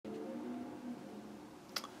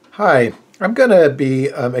Hi, I'm going to be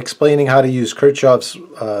explaining how to use Kirchoff's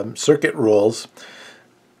circuit rules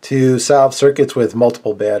to solve circuits with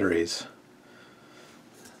multiple batteries.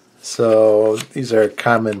 So these are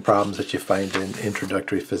common problems that you find in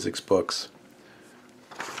introductory physics books.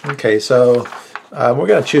 Okay, so we're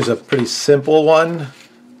going to choose a pretty simple one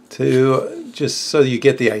to just so you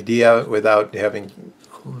get the idea without having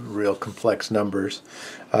real complex numbers.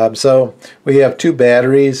 So we have two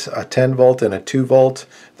batteries, a 10 volt and a 2 volt.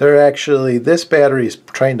 They're actually, this battery is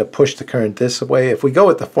trying to push the current this way. If we go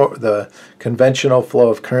with the conventional flow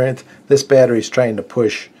of current, this battery is trying to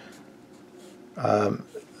push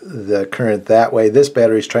the current that way. This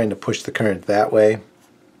battery is trying to push the current that way.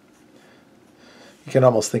 You can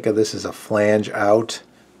almost think of this as a flange out,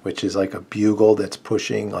 which is like a bugle that's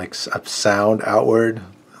pushing like a sound outward.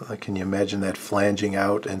 Can you imagine that flanging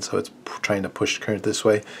out? And so it's trying to push the current this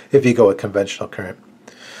way if you go with conventional current.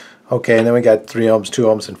 Okay, and then we got 3 ohms, 2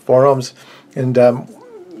 ohms, and 4 ohms. And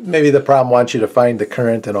maybe the problem wants you to find the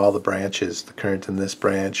current in all the branches, the current in this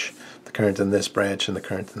branch, the current in this branch, and the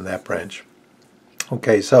current in that branch.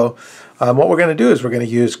 Okay, so what we're going to do is we're going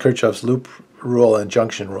to use Kirchoff's loop rule and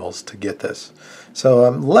junction rules to get this. So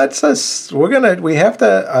we have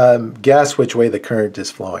to guess which way the current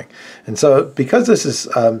is flowing. And so because this is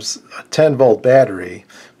a 10 volt battery,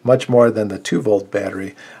 much more than the 2 volt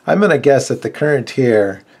battery, I'm going to guess that the current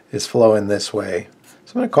here is flowing this way.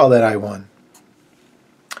 So I'm going to call that I1.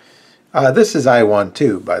 This is I1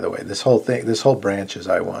 too, by the way. This whole branch is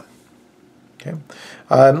I1. Okay.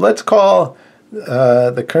 Let's call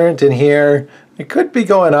the current in here. It could be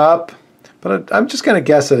going up, but I'm just going to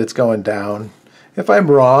guess that it's going down. If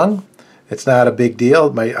I'm wrong, it's not a big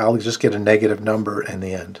deal. I'll just get a negative number in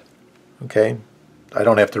the end. Okay, I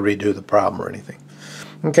don't have to redo the problem or anything.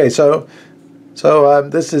 Okay, so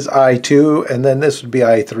this is I2, and then this would be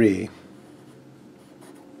I3.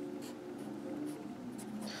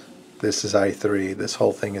 This is I3. This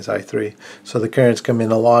whole thing is I3. So the current's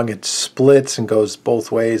coming along, it splits and goes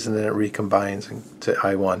both ways, and then it recombines into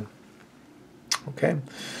I1. Okay.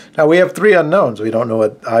 Now we have 3 unknowns. We don't know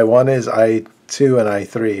what I1 is, I2, and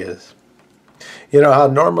I3 is. You know how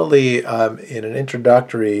normally in an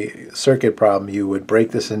introductory circuit problem you would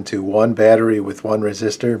break this into one battery with one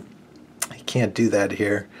resistor? You can't do that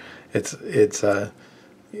here. The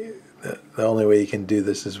only way you can do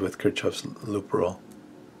this is with Kirchoff's loop rule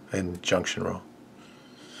and junction rule.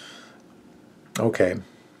 Okay,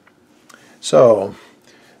 so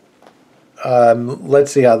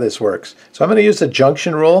let's see how this works. So I'm going to use the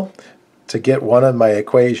junction rule to get one of my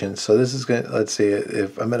equations. So this is going to, let's see,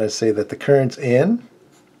 if I'm going to say that the currents in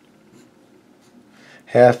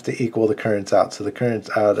have to equal the currents out. So the currents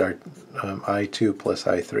out are I2 plus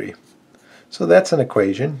I3. So that's an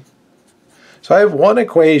equation. So I have one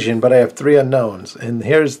equation, but I have 3 unknowns. And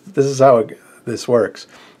this is how this works.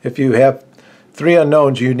 If you have 3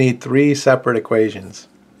 unknowns, you need 3 separate equations.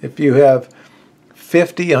 If you have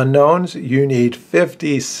 50 unknowns, you need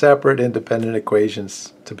 50 separate independent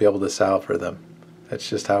equations to be able to solve for them. That's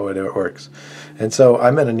just how it works. And so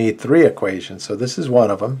I'm going to need 3 equations. So this is one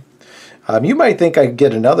of them. You might think I could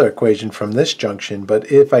get another equation from this junction, but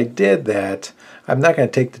if I did that, I'm not going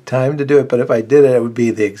to take the time to do it, but if I did it, it would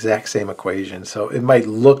be the exact same equation. So it might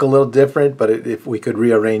look a little different, but if we could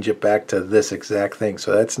rearrange it back to this exact thing.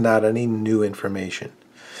 So that's not any new information.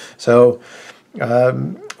 So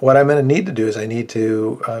what I'm going to need to do is I need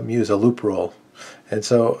to use a loop rule. And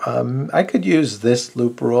so I could use this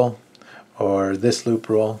loop rule or this loop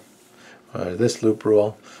rule or this loop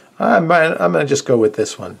rule. I'm going to just go with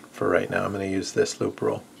this one for right now. I'm going to use this loop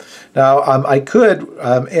rule. Now I could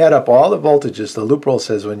add up all the voltages. The loop rule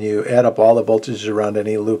says when you add up all the voltages around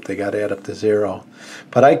any loop, they got to add up to 0.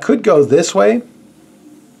 But I could go this way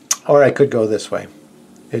or I could go this way.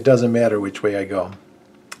 It doesn't matter which way I go.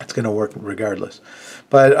 It's going to work regardless.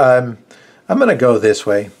 But I'm going to go this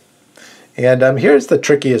way. And here's the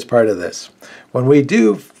trickiest part of this. When we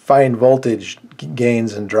do find voltage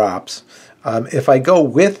gains and drops, if I go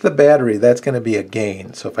with the battery, that's going to be a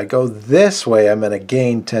gain. So if I go this way, I'm going to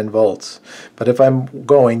gain 10 volts. But if I'm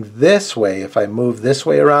going this way, if I move this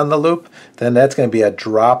way around the loop, then that's going to be a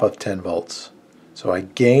drop of 10 volts. So I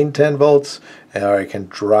gain 10 volts, or I can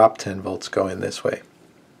drop 10 volts going this way.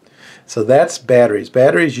 So that's batteries.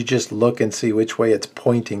 Batteries, you just look and see which way it's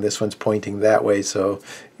pointing. This one's pointing that way, so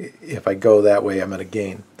if I go that way, I'm going to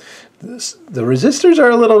gain. The resistors are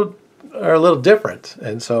a little different,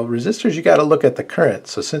 and so resistors, you got to look at the current.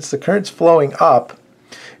 So since the current's flowing up,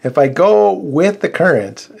 if I go with the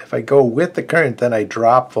current, then I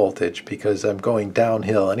drop voltage because I'm going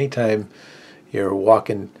downhill. Anytime you're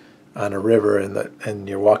walking on a river and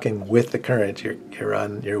you're walking with the current, you're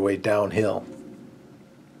on your way downhill.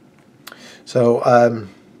 So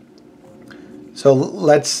so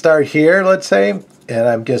let's start here, let's say, and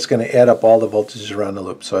I'm just going to add up all the voltages around the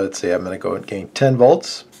loop. So let's say I'm going to go and gain 10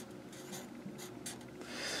 volts.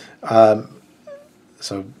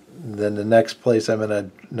 So then the next place I'm going to,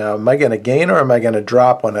 now am I going to gain or am I going to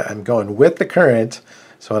drop when I'm going with the current?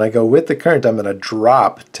 So when I go with the current, I'm going to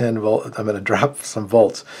drop 10 volts, I'm going to drop some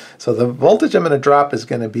volts. So the voltage I'm going to drop is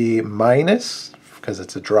going to be minus, because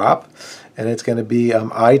it's a drop, and it's going to be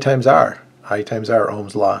I times R,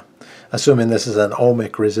 Ohm's law. Assuming this is an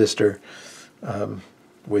ohmic resistor,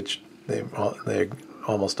 which they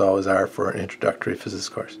almost always are for an introductory physics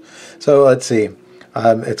course. So let's see,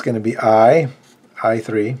 it's going to be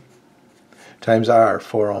I3 times R,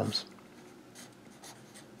 4 ohms.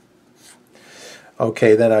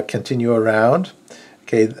 Okay, then I'll continue around.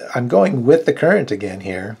 Okay, I'm going with the current again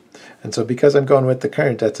here. And so because I'm going with the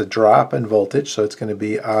current, that's a drop in voltage, so it's going to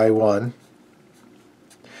be I1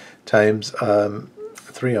 times 3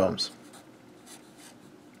 ohms.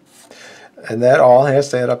 And that all has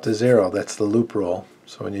to add up to 0. That's the loop rule.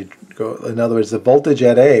 So when you go, in other words, the voltage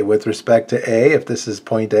at A with respect to A, if this is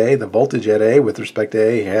point A, the voltage at A with respect to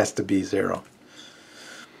A has to be 0.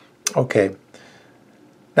 Okay.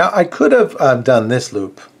 Now I could have done this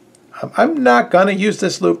loop. I'm not going to use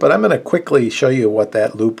this loop, but I'm going to quickly show you what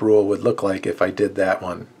that loop rule would look like if I did that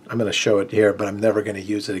one. I'm going to show it here, but I'm never going to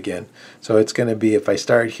use it again. So it's going to be, if I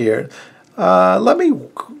start here, let me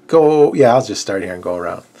go, yeah, I'll just start here and go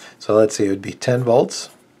around. So let's see, it would be 10 volts.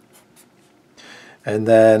 And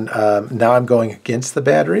then now I'm going against the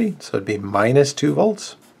battery, so it'd be minus 2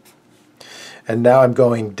 volts. And now I'm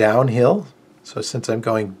going downhill. So since I'm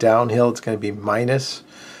going downhill, it's going to be minus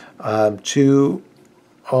 2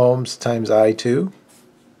 ohms times I2.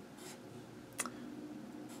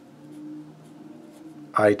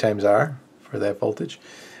 I times R for that voltage.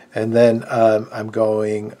 And then I'm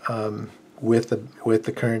going with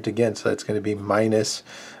the current again, so that's going to be minus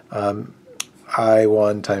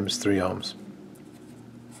I1 times 3 ohms.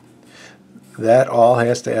 That all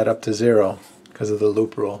has to add up to 0 because of the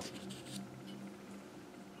loop rule.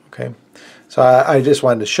 Okay, so I just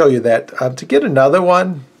wanted to show you that. To get another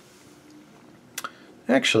one,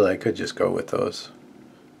 actually I could just go with those.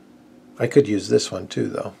 I could use this one too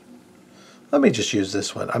though. Let me just use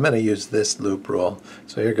this one. I'm going to use this loop rule.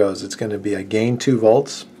 So here goes. It's going to be I gain 2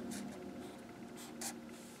 volts.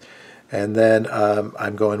 And then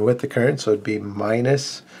I'm going with the current, so it'd be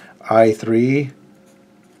minus I3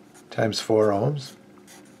 times 4 ohms.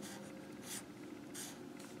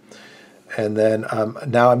 And then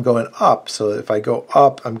now I'm going up. So if I go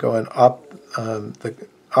up, I'm going up the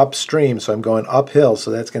upstream. So I'm going uphill.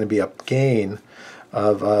 So that's going to be a gain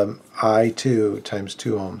of I2 times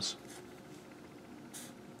 2 ohms.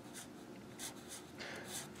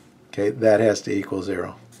 Okay, that has to equal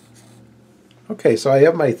 0. Okay, so I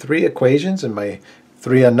have my 3 equations and my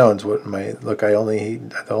 3 unknowns.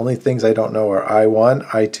 The only things I don't know are I1,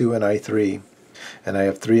 I2, and I3. And I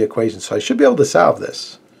have 3 equations, so I should be able to solve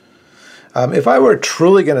this. If I were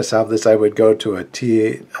truly going to solve this, I would go to a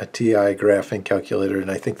TI graphing calculator, and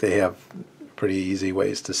I think they have pretty easy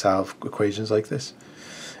ways to solve equations like this.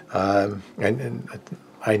 And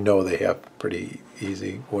I know they have pretty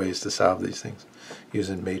easy ways to solve these things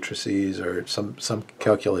using matrices, or some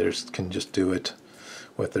calculators can just do it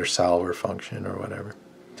with their solver function or whatever.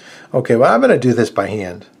 Okay, well, I'm going to do this by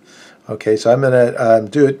hand. Okay, so I'm going to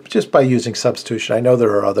do it just by using substitution. I know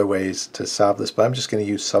there are other ways to solve this, but I'm just going to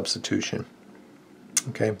use substitution.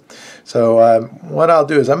 Okay, so what I'll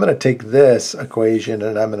do is I'm going to take this equation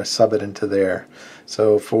and I'm going to sub it into there.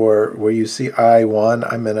 So for where you see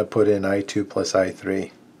I1, I'm going to put in I2 plus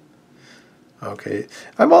I3. Okay,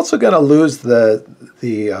 I'm also going to lose the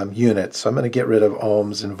units, so I'm going to get rid of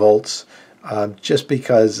ohms and volts just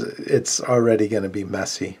because it's already going to be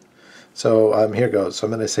messy. So here goes. So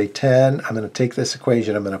I'm going to say 10. I'm going to take this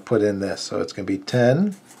equation. I'm going to put in this. So it's going to be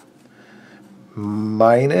 10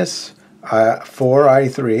 minus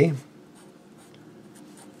 4i3.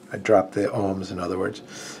 I dropped the ohms, in other words.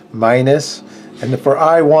 Minus, and for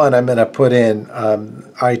I1, I'm going to put in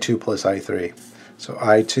I2 plus I3. So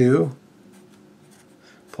I2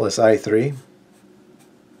 plus I3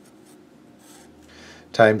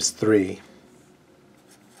 times 3.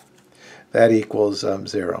 That equals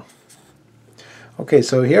 0. Okay,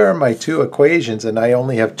 so here are my 2 equations, and I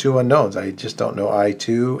only have 2 unknowns. I just don't know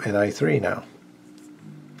I2 and I3 now.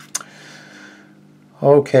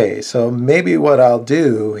 Okay, so maybe what I'll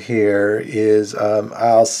do here is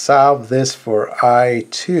I'll solve this for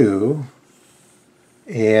I2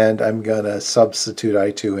 and I'm going to substitute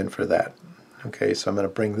I2 in for that. Okay, so I'm going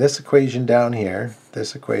to bring this equation down here,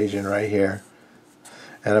 this equation right here,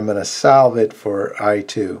 and I'm going to solve it for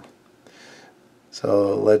I2.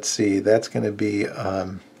 So let's see, that's going to be,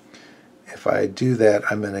 if I do that,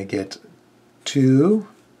 I'm going to get 2,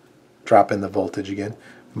 drop in the voltage again,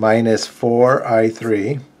 minus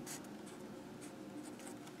 4I3.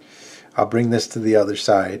 I'll bring this to the other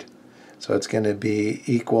side. So it's going to be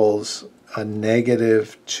equals a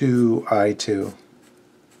negative 2I2.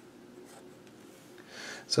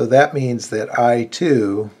 So that means that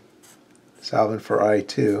I2, solving for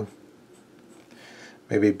I2,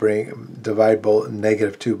 maybe divide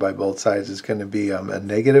negative 2 by both sides, is going to be a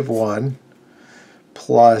negative 1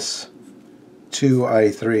 plus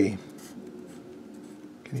 2I3.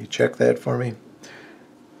 Can you check that for me?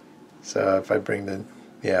 So if I bring the,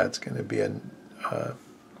 yeah, it's going to be a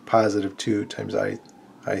positive 2 times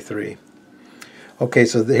I3. Okay,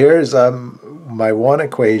 so here's my one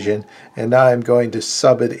equation, and now I'm going to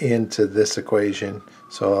sub it into this equation,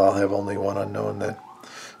 so I'll have only one unknown then.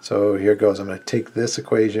 So here goes. I'm going to take this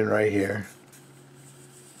equation right here,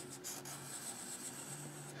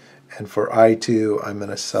 and for I2, I'm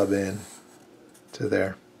going to sub in to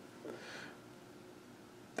there.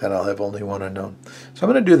 Then I'll have only one unknown. So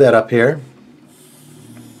I'm going to do that up here.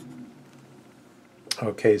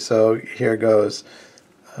 Okay, so here goes.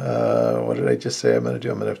 What did I just say I'm going to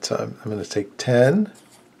do? I'm going to take 10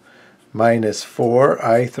 minus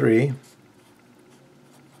 4I3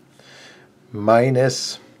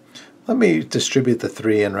 minus, let me distribute the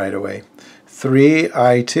 3 in right away,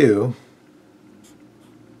 3I2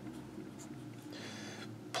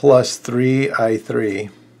 plus 3I3.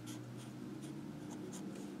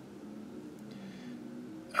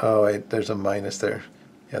 Oh, wait, there's a minus there.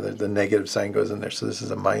 Yeah, the negative sign goes in there, so this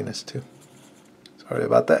is a minus 2. Sorry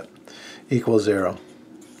about that. Equals 0.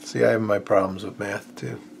 See, I have my problems with math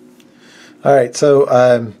too. All right,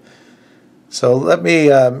 so so let me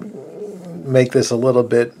make this a little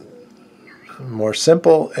bit more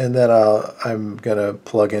simple, and then I'm going to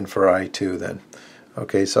plug in for I2 then.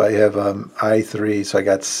 Okay, so I have I3, so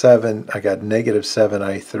I got negative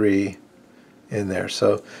 7I3 in there.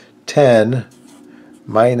 So 10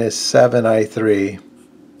 minus 7I3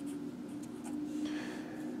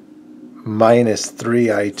 minus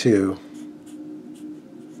 3I2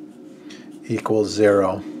 equals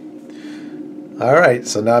 0. All right,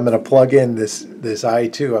 so now I'm going to plug in this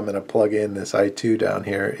I2. I'm going to plug in this I2 down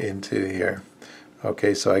here into here.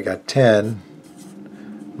 Okay, so I got 10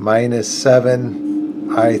 minus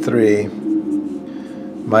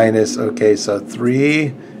 7I3 minus, okay, so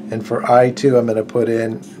 3, and for I2 I'm going to put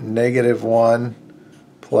in negative 1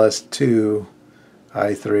 plus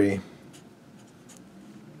 2I3.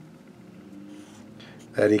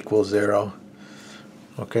 That equals 0.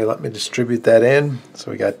 Okay, let me distribute that in.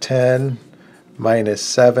 So we got 10 minus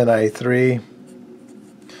 7I3,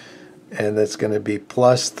 and that's going to be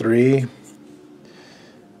plus 3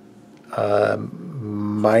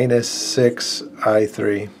 minus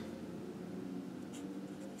 6I3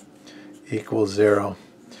 equals 0.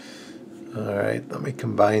 All right, let me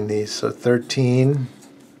combine these. So 13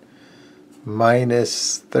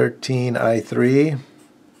 minus 13I3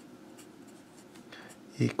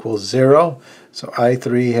 equals 0. So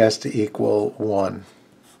I3 has to equal 1.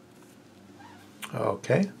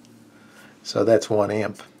 Okay, so that's 1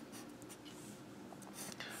 amp.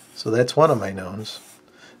 So that's one of my knowns.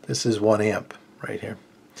 This is 1 amp right here.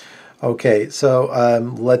 Okay, so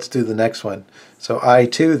let's do the next one. So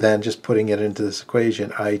I2 then, just putting it into this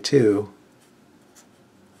equation, I2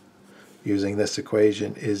 using this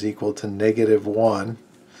equation is equal to negative 1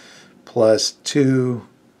 plus 2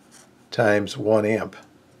 times 1 amp.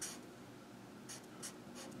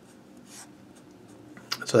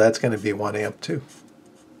 So that's going to be 1 amp too.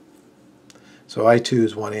 So I2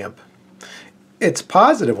 is 1 amp. It's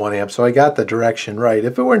positive 1 amp, so I got the direction right.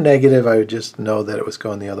 If it were negative, I would just know that it was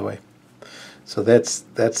going the other way. So that's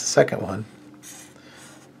the second one.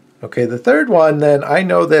 Okay, the third one, then I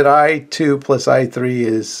know that I2 plus I3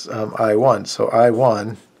 is I1. So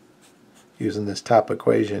I1, using this top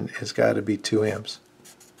equation, has got to be 2 amps.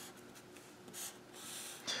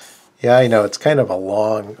 Yeah, I know, it's kind of a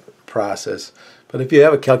long process. But if you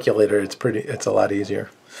have a calculator, it's a lot easier.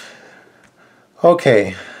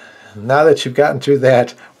 Okay, now that you've gotten through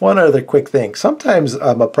that, one other quick thing. Sometimes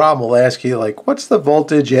a problem will ask you, like, what's the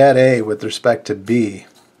voltage at A with respect to B?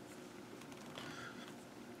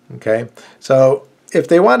 Okay, so if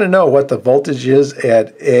they want to know what the voltage is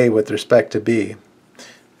at A with respect to B,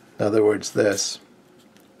 in other words, this,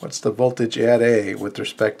 what's the voltage at A with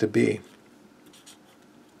respect to B?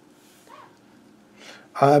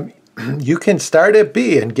 You can start at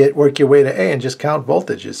B and work your way to A and just count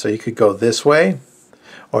voltages. So you could go this way,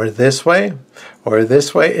 or this way, or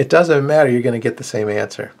this way. It doesn't matter. You're going to get the same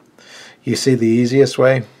answer. You see the easiest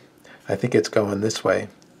way? I think it's going this way.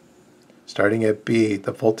 Starting at B,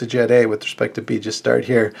 the voltage at A with respect to B, just start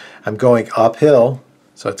here. I'm going uphill,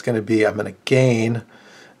 so it's going to be, I'm going to gain,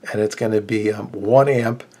 and it's going to be 1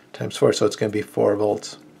 amp times 4, so it's going to be 4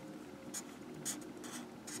 volts.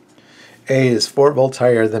 A is 4 volts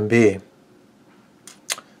higher than B.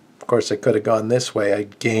 Of course, I could have gone this way.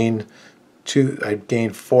 I'd gain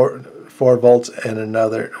 4 volts and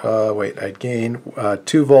another, I'd gain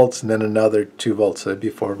 2 volts and then another 2 volts, so it'd be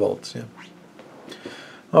 4 volts, yeah.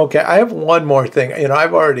 Okay, I have one more thing. You know,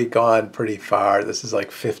 I've already gone pretty far. This is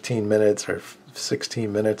like 15 minutes or 16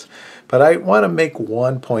 minutes. But I want to make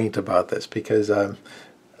one point about this because a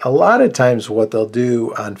lot of times what they'll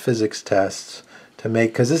do on physics tests to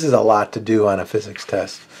make, because this is a lot to do on a physics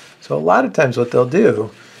test. So a lot of times what they'll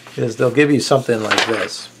do is they'll give you something like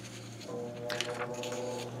this.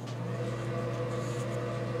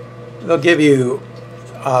 They'll give you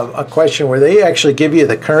a question where they actually give you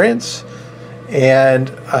the currents, and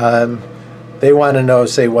they want to know,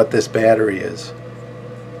 say, what this battery is.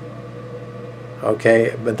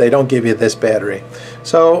 Okay, but they don't give you this battery.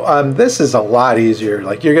 So this is a lot easier.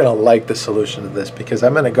 Like, you're going to like the solution to this, because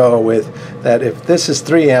I'm going to go with that if this is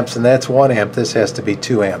 3 amps and that's 1 amp, this has to be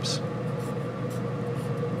 2 amps.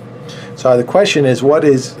 So the question is, what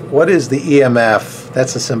is the EMF?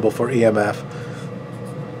 That's the symbol for EMF.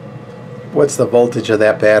 What's the voltage of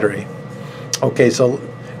that battery? Okay, so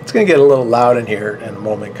it's going to get a little loud in here in a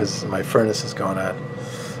moment because my furnace is going on.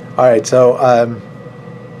 All right, so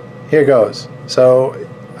here goes. So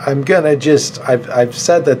I'm going to just, I've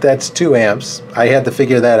said that that's 2 amps. I had to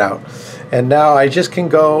figure that out. And now I just can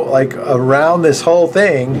go like around this whole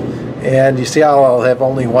thing, and you see how I'll have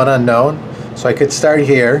only one unknown? So I could start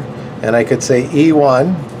here, and I could say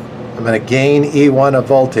E1. I'm going to gain E1 of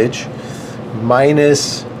voltage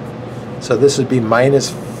minus, so this would be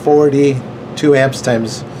minus 42 amps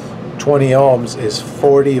times 20 ohms is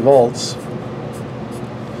 40 volts.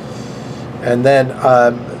 And then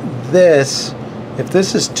this, if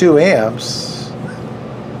this is 2 amps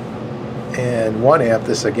and 1 amp,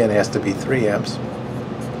 this again has to be 3 amps.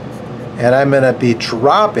 And I'm going to be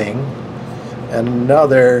dropping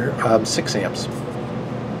another 6 amps,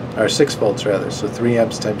 or 6 volts rather. So 3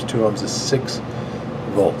 amps times 2 ohms is 6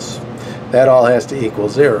 volts. That all has to equal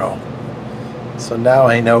 0. So now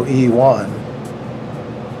I know E1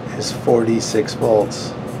 is 46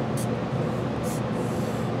 volts.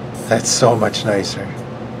 That's so much nicer.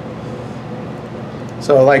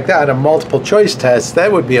 So like that, a multiple choice test,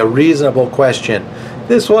 that would be a reasonable question.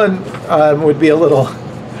 This one would be a little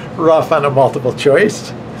rough on a multiple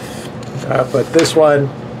choice, but this one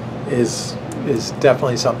is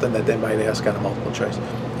definitely something that they might ask on a multiple choice.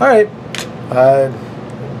 All right,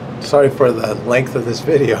 sorry for the length of this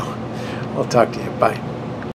video. I'll talk to you. Bye.